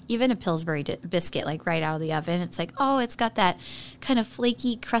had even a Pillsbury biscuit, like, right out of the oven, it's like, oh, it's got that kind of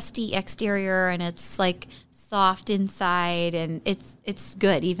flaky, crusty exterior, and it's, like, soft inside, and it's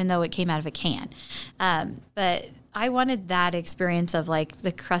good, even though it came out of a can. But I wanted that experience of, like,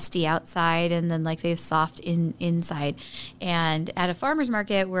 the crusty outside and then, like, the soft inside. And at a farmer's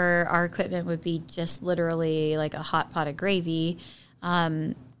market where our equipment would be just literally like a hot pot of gravy,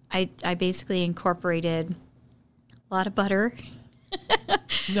 I basically incorporated a lot of butter.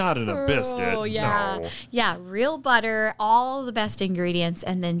 Not in a biscuit. Oh, yeah. No. Yeah, real butter, all the best ingredients,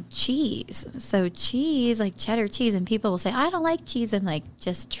 and then cheese. So cheese, like cheddar cheese, and people will say, I don't like cheese. I'm like,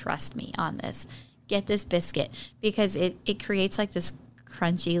 just trust me on this. Get this biscuit, because it creates, like, this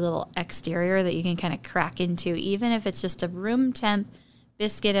crunchy little exterior that you can kind of crack into. Even if it's just a room temp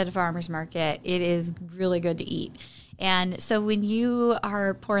biscuit at a farmer's market, it is really good to eat. And so when you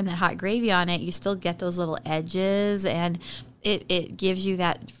are pouring that hot gravy on it, you still get those little edges, and it gives you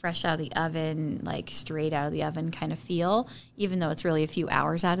that fresh out of the oven, like straight out of the oven kind of feel, even though it's really a few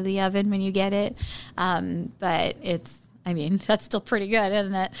hours out of the oven when you get it. But that's still pretty good,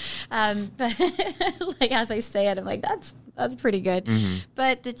 isn't it? But like, as I say it, I'm like, that's pretty good. Mm-hmm.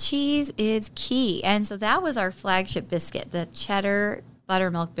 But the cheese is key. And so that was our flagship biscuit, the cheddar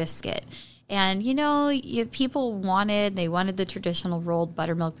buttermilk biscuit. And, you know, people wanted the traditional rolled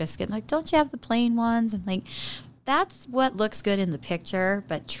buttermilk biscuit. Like, don't you have the plain ones? And, like, that's what looks good in the picture.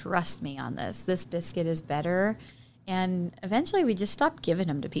 But trust me on this. This biscuit is better. And eventually we just stopped giving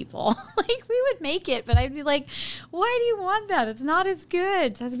them to people. Like, we would make it, but I'd be like, why do you want that? It's not as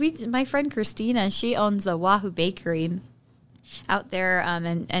good. My friend Christina, she owns a Wahoo Bakery out there.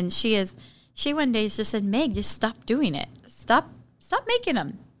 And she one day just said, Meg, just stop doing it. Stop making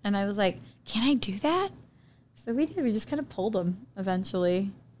them. And I was like, can I do that? So we did. We just kind of pulled them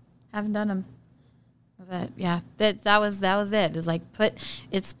eventually. Haven't done them. But yeah, that was it. It's like,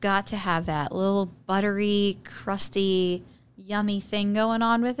 it's got to have that little buttery, crusty, yummy thing going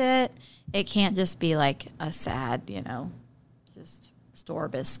on with it. It can't just be like a sad, you know, just store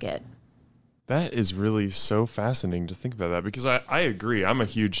biscuit. That is really so fascinating to think about that, because I agree. I'm a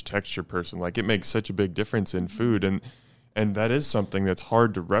huge texture person. Like, it makes such a big difference in food, and that is something that's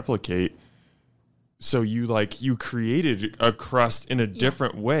hard to replicate. So you created a crust in a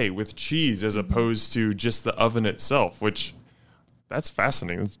different way with cheese as opposed to just the oven itself, which, that's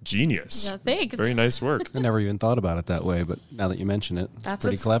fascinating. That's genius. Yeah, thanks. Very nice work. I never even thought about it that way, but now that you mention it, it's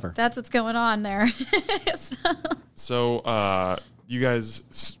pretty clever. That's what's going on there. So you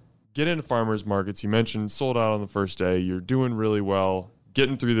guys get into farmers markets. You mentioned sold out on the first day. You're doing really well,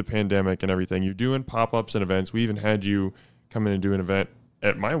 getting through the pandemic and everything. You're doing pop-ups and events. We even had you come in and do an event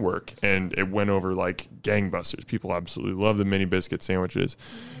at my work, and it went over like gangbusters. People absolutely love the mini biscuit sandwiches.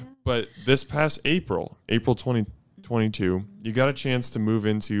 Yeah. But this past April 2022, you got a chance to move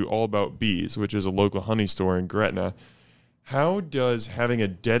into All About Bees, which is a local honey store in Gretna. How does having a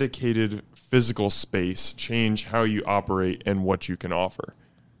dedicated physical space change how you operate and what you can offer?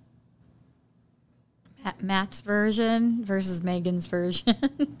 Matt's version versus Megan's version.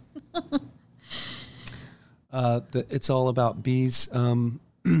 It's All About Bees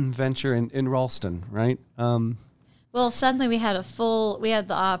venture in Ralston, right? Well, suddenly we had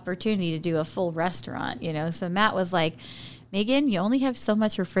the opportunity to do a full restaurant, you know. So Matt was like, Megan, you only have so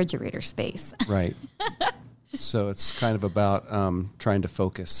much refrigerator space. Right. So it's kind of about trying to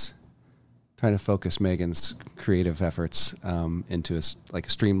focus trying to focus Megan's creative efforts into like a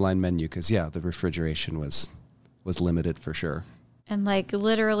streamlined menu because the refrigeration was limited for sure. And like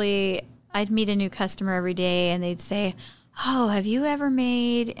literally, I'd meet a new customer every day, and they'd say, "Oh, have you ever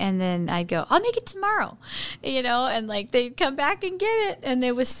made?" And then I'd go, "I'll make it tomorrow," and like they'd come back and get it, and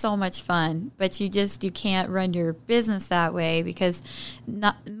it was so much fun. But you can't run your business that way because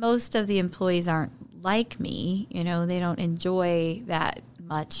most of the employees aren't like me. They don't enjoy that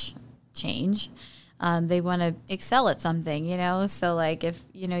much change. They want to excel at something, so like if,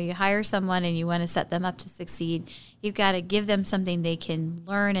 you hire someone and you want to set them up to succeed, you've got to give them something they can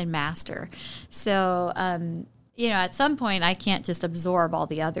learn and master. So, at some point I can't just absorb all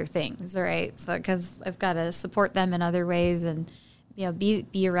the other things, right? So, because I've got to support them in other ways and,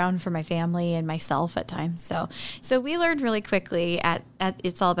 be around for my family and myself at times. So we learned really quickly at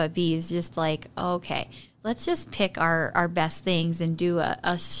It's All About Bees, just like, okay, let's just pick our best things and do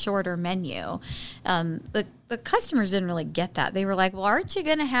a shorter menu. The customers didn't really get that. They were like, well,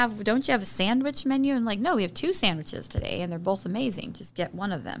 don't you have a sandwich menu? And like, no, we have 2 sandwiches today and they're both amazing. Just get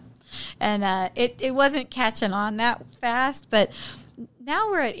one of them. And it wasn't catching on that fast, but now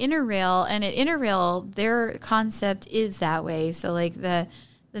we're at Interrail, and at Interrail, their concept is that way. So like the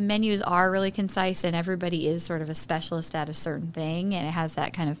menus are really concise, and everybody is sort of a specialist at a certain thing, and it has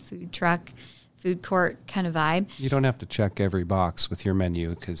that kind of food court kind of vibe. You don't have to check every box with your menu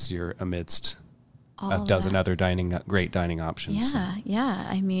because you're amidst a dozen other great dining options. Yeah.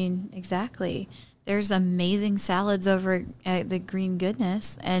 I mean, exactly. There's amazing salads over at the Green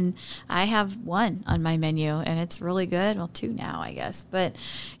Goodness, and I have 1 on my menu, and it's really good. Well, 2 now, I guess. But,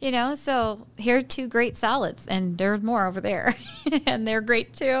 so here are 2 great salads, and there's more over there, and they're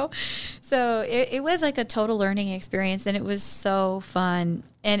great too. So it was like a total learning experience, and it was so fun.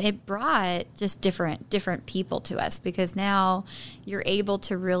 And it brought just different people to us because now you're able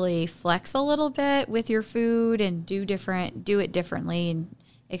to really flex a little bit with your food and do it differently and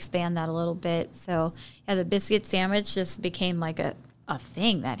expand that a little bit. So the biscuit sandwich just became like a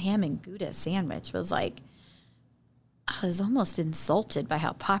thing. That ham and Gouda sandwich was like, I was almost insulted by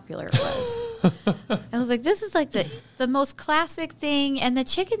how popular it was. I was like, this is like the most classic thing. And the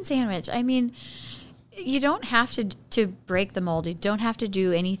chicken sandwich, I mean, you don't have to break the mold. You don't have to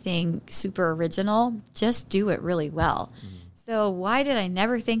do anything super original. Just do it really well. So why did I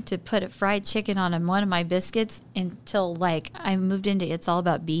never think to put a fried chicken on one of my biscuits until like I moved into It's All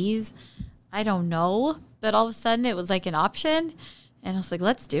About Bees? I don't know. But all of a sudden it was like an option. And I was like,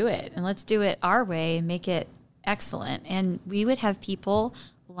 let's do it. And let's do it our way and make it excellent. And we would have people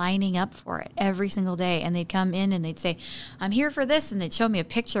lining up for it every single day. And they'd come in and they'd say, I'm here for this. And they'd show me a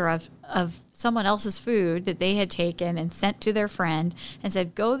picture of someone else's food that they had taken and sent to their friend and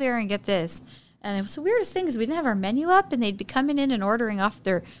said, go there and get this. And it was the weirdest thing is we didn't have our menu up, and they'd be coming in and ordering off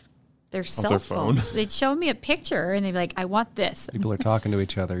their cell phones. They'd show me a picture, and they'd be like, I want this. People are talking to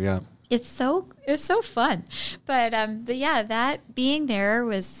each other, yeah. It's so fun. But that being there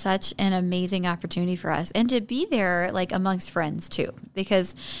was such an amazing opportunity for us. And to be there, like, amongst friends, too.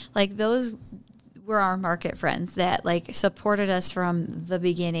 Because, like, those were our market friends that, like, supported us from the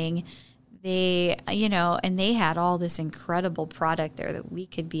beginning. They, and they had all this incredible product there that we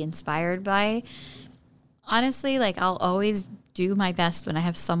could be inspired by. Honestly, like, I'll always do my best when I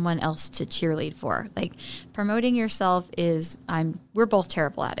have someone else to cheerlead for. Like, promoting yourself we're both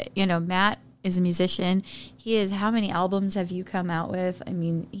terrible at it. Matt is a musician. How many albums have you come out with? I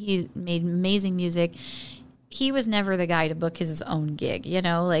mean, he's made amazing music. He was never the guy to book his own gig,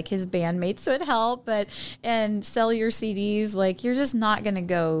 like his bandmates would help, and sell your CDs. Like, you're just not going to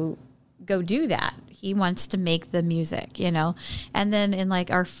go do that. He wants to make the music, and then in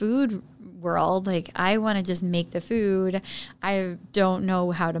like our food world, like I want to just make the food. I don't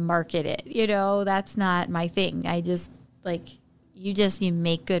know how to market it. That's not my thing. I just like, you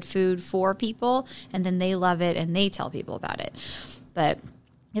make good food for people and then they love it and they tell people about it. But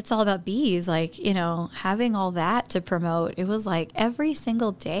It's All About Bees, like, having all that to promote, it was like every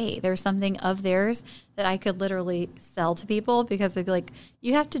single day there's something of theirs that I could literally sell to people because they'd be like,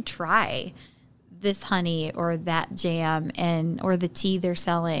 you have to try this honey or that jam or the tea they're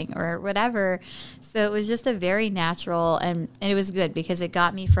selling or whatever. So it was just a very natural, and it was good because it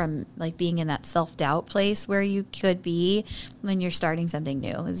got me from like being in that self-doubt place where you could be when you're starting something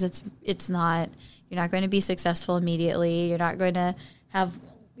new. It's not, you're not going to be successful immediately. You're not going to have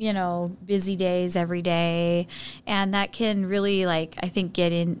busy days every day, and that can really, like, I think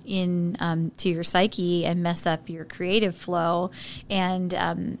get in to your psyche and mess up your creative flow and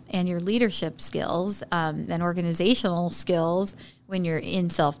your leadership skills and organizational skills when you're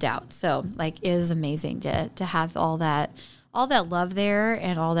in self-doubt. So like, it is amazing to have all that all that love there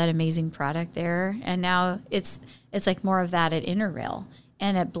and all that amazing product there. And now it's like more of that at Interrail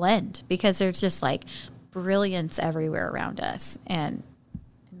and at Blend, because there's just like brilliance everywhere around us. And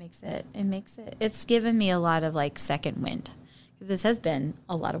it's given me a lot of like second wind, because this has been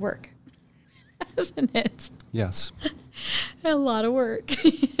a lot of work, hasn't it? Yes. A lot of work.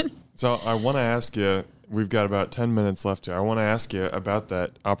 So I want to ask you, we've got about 10 minutes left here. I want to ask you about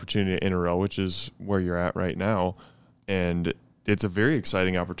that opportunity at Interrail, which is where you're at right now. And it's a very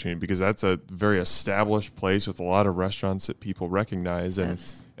exciting opportunity because that's a very established place with a lot of restaurants that people recognize. And,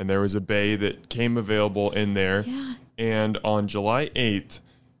 Yes. and there was a bay that came available in there. Yeah. And on July 8th,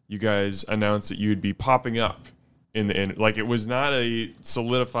 you guys announced that you'd be popping up like it was not a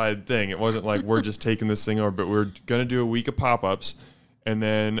solidified thing. It wasn't like we're just taking this thing over, but we're going to do a week of pop-ups. And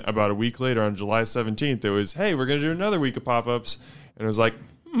then about a week later on July 17th, it was, hey, we're going to do another week of pop-ups. And it was like,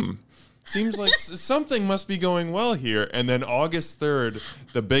 seems like something must be going well here. And then August 3rd,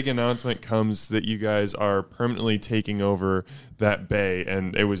 the big announcement comes that you guys are permanently taking over that bay.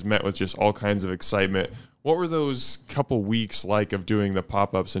 And it was met with just all kinds of excitement. What were those couple weeks like of doing the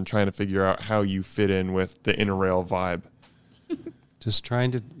pop-ups and trying to figure out how you fit in with the Interrail vibe? Just trying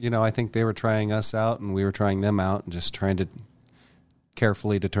to, I think they were trying us out and we were trying them out, and just trying to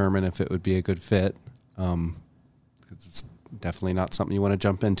carefully determine if it would be a good fit. It's definitely not something you want to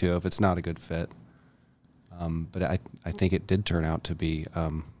jump into if it's not a good fit. But I think it did turn out to be,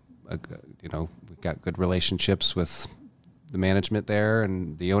 we've got good relationships with the management there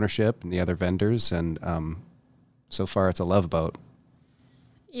and the ownership and the other vendors. And so far it's a love boat.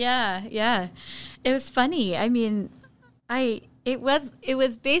 Yeah. It was funny. I mean, it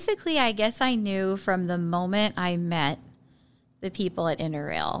was basically, I guess I knew from the moment I met the people at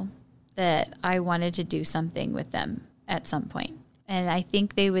Interrail that I wanted to do something with them at some point. And I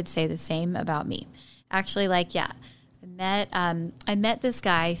think they would say the same about me. Actually, I met this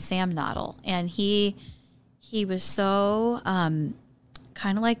guy, Sam Noddle, and he was so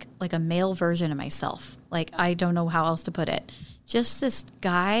kind of like a male version of myself. Like, I don't know how else to put it. Just this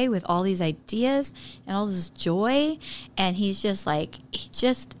guy with all these ideas and all this joy. And he's just like,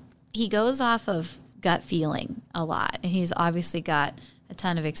 he goes off of gut feeling a lot. And he's obviously got a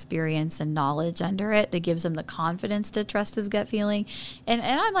ton of experience and knowledge under it that gives him the confidence to trust his gut feeling. And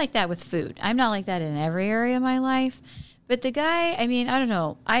I'm like that with food. I'm not like that in every area of my life. But the guy, I mean, I don't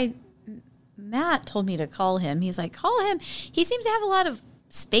know. Matt told me to call him. He's like, call him. He seems to have a lot of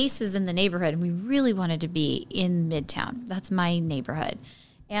spaces in the neighborhood, and we really wanted to be in Midtown. That's my neighborhood.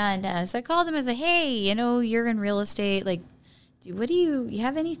 And so I called him. I said, hey, you're in real estate. Like, what do you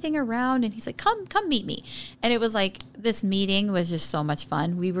have anything around? And he's like, come meet me. And it was like, this meeting was just so much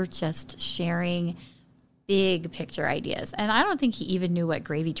fun. We were just sharing big picture ideas. And I don't think he even knew what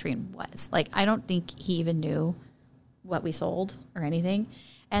Gravy Train was. Like, I don't think he even knew what we sold or anything.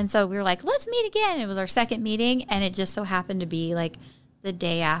 And so we were like, let's meet again. It was our second meeting, and it just so happened to be like the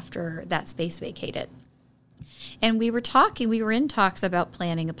day after that space vacated. And we were in talks about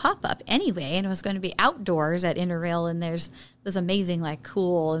planning a pop-up anyway, and it was going to be outdoors at Interrail, and there's this amazing, like,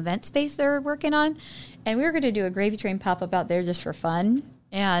 cool event space they're working on. And we were going to do a Gravy Train pop-up out there just for fun.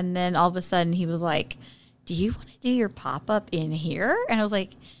 And then all of a sudden he was like, do you want to do your pop-up in here? And I was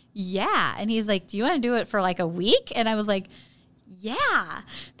like, yeah. And he's like, do you want to do it for like a week? And I was like, yeah,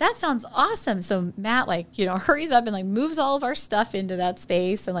 that sounds awesome. So Matt, hurries up and moves all of our stuff into that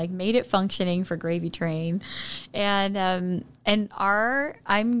space and made it functioning for Gravy Train. And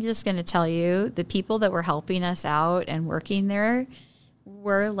I'm just going to tell you, the people that were helping us out and working there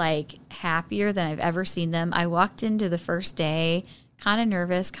were happier than I've ever seen them. I walked into the first day kind of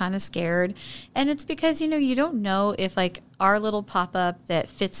nervous, kind of scared. And it's because, you don't know if our little pop-up that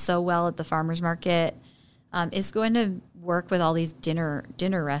fits so well at the farmer's market is going to work with all these dinner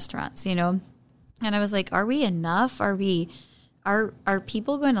restaurants, And I was like, are we enough? Are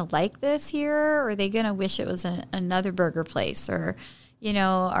people going to like this here? Or are they going to wish it was another burger place? Or,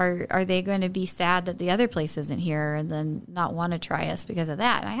 are they going to be sad that the other place isn't here and then not want to try us because of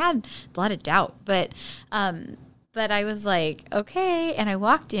that? And I had a lot of doubt, but I was like, okay. And I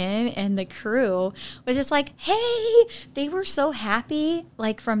walked in, and the crew was just like, hey, they were so happy.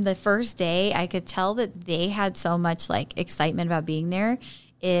 From the first day, I could tell that they had so much excitement about being there.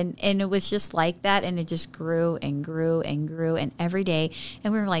 And it was just like that. And it just grew and grew and grew. And every day,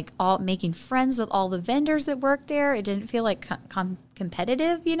 and we were all making friends with all the vendors that worked there. It didn't feel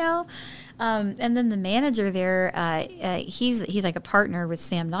competitive, And then the manager there, he's like a partner with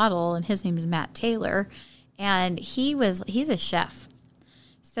Sam Noddle, and his name is Matt Taylor. And he's a chef.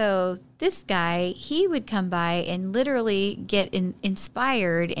 So this guy, he would come by and literally get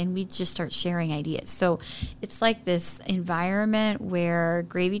inspired, and we'd just start sharing ideas. So it's like this environment where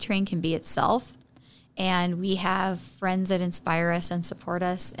Gravy Train can be itself. And we have friends that inspire us and support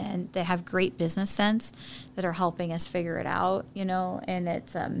us, and that have great business sense that are helping us figure it out, you know. And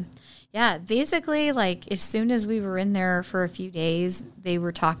it's, basically, like, as soon as we were in there for a few days, they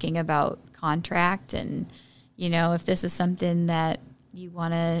were talking about contract and, you know, if this is something that you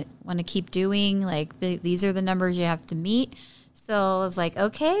want to keep doing, like, these are the numbers you have to meet. So I was like,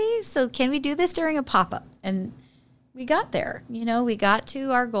 okay, so can we do this during a pop-up? And we got there. You know, we got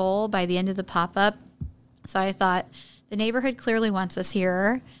to our goal by the end of the pop-up. So I thought, the neighborhood clearly wants us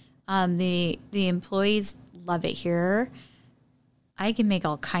here. The employees love it here. I can make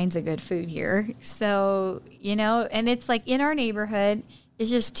all kinds of good food here. So, you know, and it's like in our neighborhood,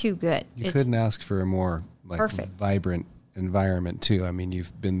 it's just too good. You couldn't ask for a more perfect, vibrant environment too. I mean,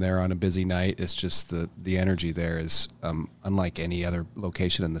 you've been there on a busy night. It's just the energy there is unlike any other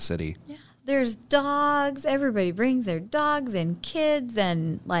location in the city. Yeah. There's dogs. Everybody brings their dogs and kids,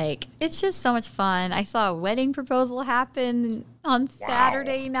 and like, it's just so much fun. I saw a wedding proposal happen on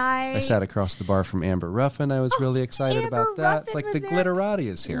Saturday night. I sat across the bar from Amber Ruffin. I was really excited about that. Ruffin It's like was the there. Glitterati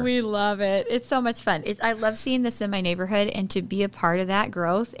is here. We love it. It's so much fun. I love seeing this in my neighborhood, and to be a part of that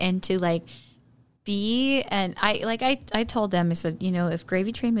growth, and to like be, and I told them, I said, you know, if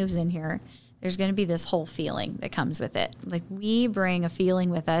Gravy Train moves in here, there's going to be this whole feeling that comes with it. Like, we bring a feeling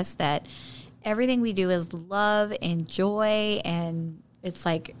with us that everything we do is love and joy, and it's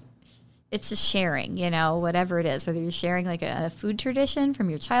like, it's just sharing, you know, whatever it is, whether you're sharing like a food tradition from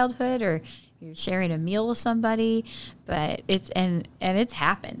your childhood, or you're sharing a meal with somebody. But it's, and it's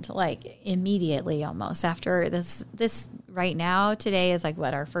happened like immediately, almost after this right now. Today is like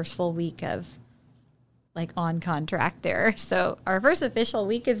what, our first full week of like on contract there. So our first official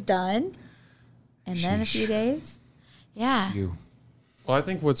week is done. And then a few days. Yeah. Well, I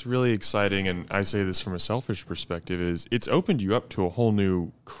think what's really exciting, and I say this from a selfish perspective, is it's opened you up to a whole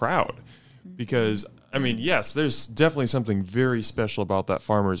new crowd. Because, I mean, yes, there's definitely something very special about that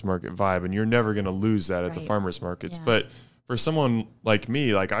farmer's market vibe, and you're never going to lose that at the farmer's markets. Yeah. But for someone like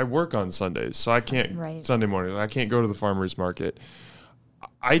me, like, I work on Sundays, so I can't, Sunday morning, I can't go to the farmer's market.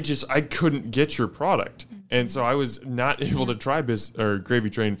 I couldn't get your product. And so I was not able to try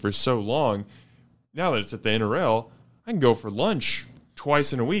Gravy Train for so long. Now that it's at the NRL, I can go for lunch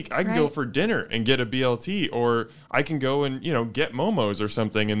twice in a week. I can go for dinner and get a BLT, or I can go and, you know, get Momo's or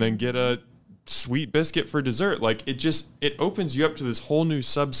something and then get a sweet biscuit for dessert. Like, it opens you up to this whole new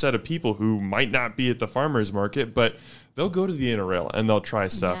subset of people who might not be at the farmer's market, but they'll go to the NRL and they'll try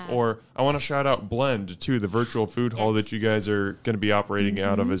stuff. Yeah. Or I want to shout out Blend too, the virtual food hall that you guys are going to be operating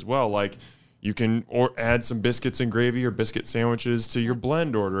out of as well. Like, you can add some biscuits and gravy or biscuit sandwiches to your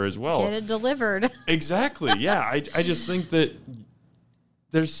Blend order as well. Get it delivered. Exactly. Yeah. I just think that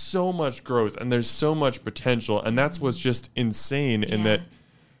there's so much growth and there's so much potential. And that's what's just insane in that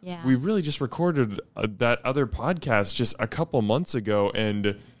we really just recorded that other podcast just a couple months ago,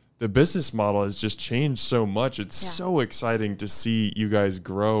 and the business model has just changed so much. It's so exciting to see you guys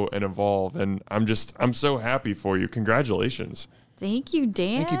grow and evolve. And I'm so happy for you. Congratulations. Thank you,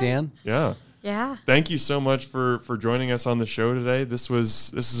 Dan. Thank you, Dan. Yeah. Yeah. Thank you so much for joining us on the show today. This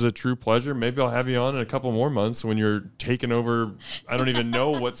is a true pleasure. Maybe I'll have you on in a couple more months when you're taking over. I don't even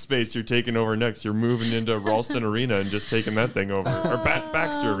know what space you're taking over next. You're moving into Ralston Arena and just taking that thing over. Or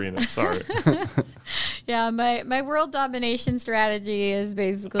Baxter Arena, sorry. Yeah, my world domination strategy is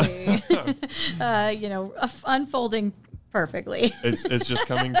basically, unfolding perfectly. It's just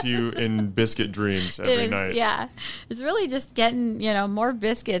coming to you in biscuit dreams every night. Yeah. It's really just getting, more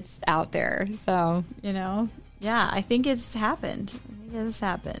biscuits out there. So, I think it's happened.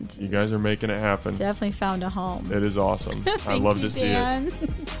 You guys are making it happen. Definitely found a home. It is awesome. I love to see it.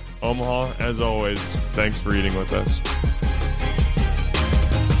 Omaha, as always, thanks for eating with us.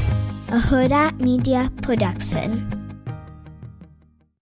 A Huda Media Production.